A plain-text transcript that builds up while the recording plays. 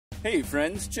Hey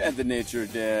friends, Chad the Nature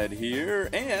Dad here,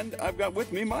 and I've got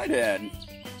with me my dad.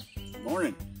 Good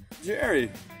morning. Jerry.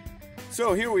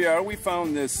 So here we are, we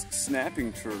found this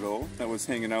snapping turtle that was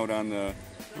hanging out on the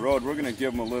road. We're gonna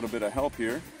give him a little bit of help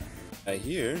here.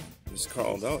 Here, he's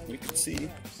crawled out, you can see.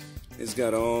 He's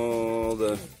got all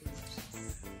the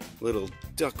little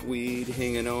duckweed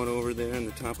hanging out over there on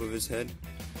the top of his head.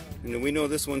 And we know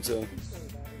this one's a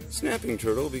snapping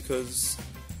turtle because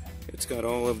it's got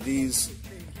all of these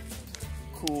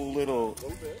cool little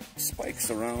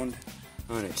spikes around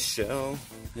on its shell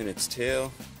and its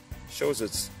tail. Shows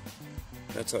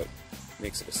that's what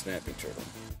makes it a snapping turtle.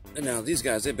 And now these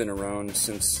guys, they've been around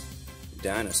since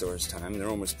dinosaurs' time. They're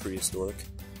almost prehistoric.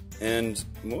 And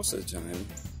most of the time,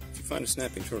 if you find a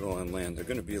snapping turtle on land, they're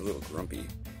going to be a little grumpy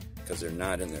because they're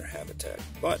not in their habitat.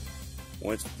 But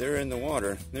once they're in the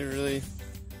water, they really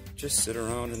just sit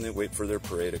around and they wait for their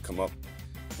prey to come up,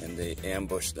 and they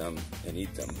ambush them and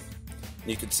eat them. And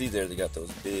you can see there they got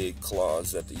those big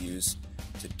claws that they use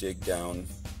to dig down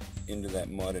into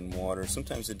that mud and water.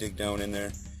 Sometimes they dig down in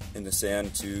there in the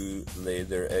sand to lay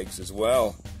their eggs as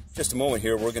well. Just a moment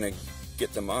here, we're gonna get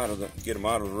him out of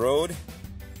the road,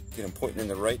 get him pointing in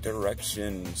the right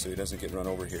direction so he doesn't get run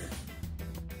over here.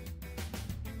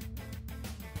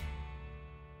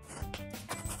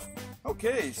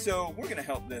 Okay, so we're gonna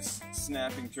help this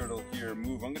snapping turtle here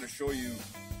move. I'm gonna show you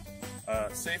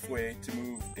a safe way to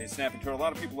move a snapping turtle. A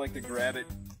lot of people like to grab it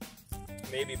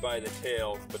maybe by the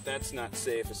tail, but that's not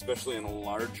safe, especially in a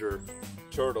larger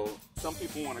turtle. Some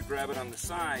people want to grab it on the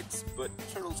sides, but the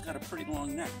turtle's got a pretty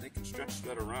long neck. They can stretch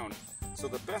that around. So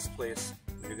the best place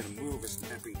when you're going to move a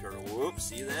snapping turtle, whoops,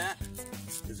 see that?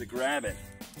 Is to grab it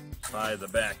by the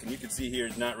back. And you can see here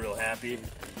he's not real happy.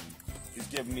 He's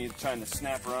giving me, trying to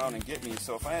snap around and get me.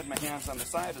 So if I had my hands on the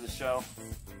side of the shell,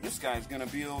 this guy's going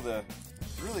to be able to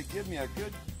really give me a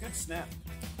good snap,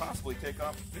 possibly take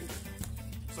off the finger.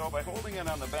 So by holding it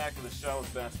on the back of the shell is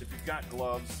best. If you've got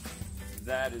gloves,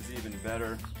 that is even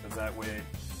better, because that way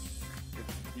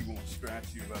he won't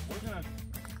scratch you. But we're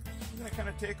gonna kind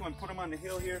of take him and put him on the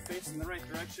hill here, facing the right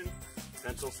direction.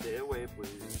 Pencil, stay away,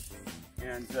 please.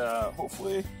 And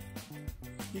hopefully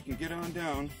he can get on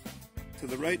down to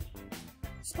the right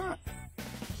spot.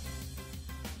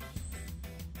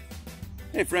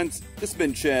 Hey friends, this has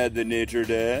been Chad the Nature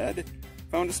Dad.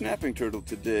 Found a snapping turtle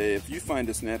today. If you find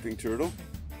a snapping turtle,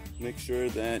 make sure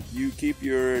that you keep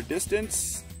your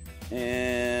distance,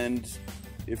 and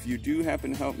if you do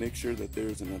happen to help, make sure that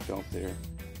there's an adult there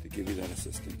to give you that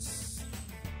assistance.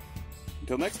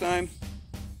 Until next time,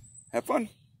 have fun.